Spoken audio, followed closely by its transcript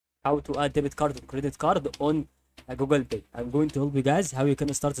how to add debit card or credit card on a Google Pay. I'm going to help you guys how you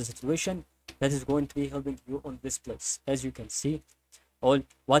can start the situation that is going to be helping you on this place. As you can see, all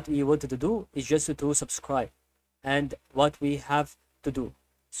what we wanted to do is just to subscribe and what we have to do.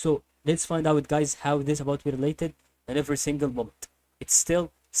 So let's find out, guys, how this about to be related in every single moment. It's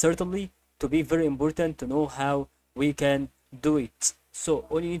still certainly to be very important to know how we can do it. So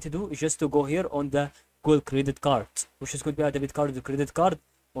all you need to do is just to go here on the Google credit card, which is going to be a debit card or credit card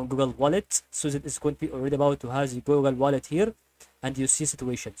on Google Wallet. So that it's going to be already about to have the Google Wallet here, and you see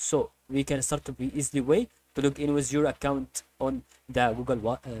situation. So we can start to be easily way to log in with your account on the Google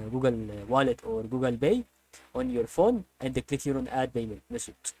Wallet or Google Pay on your phone, and click here on add payment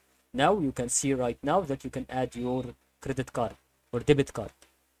method. Now you can see right now that you can add your credit card or debit card,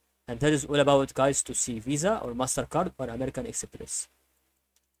 and that is all about, guys, to see Visa or MasterCard or American Express.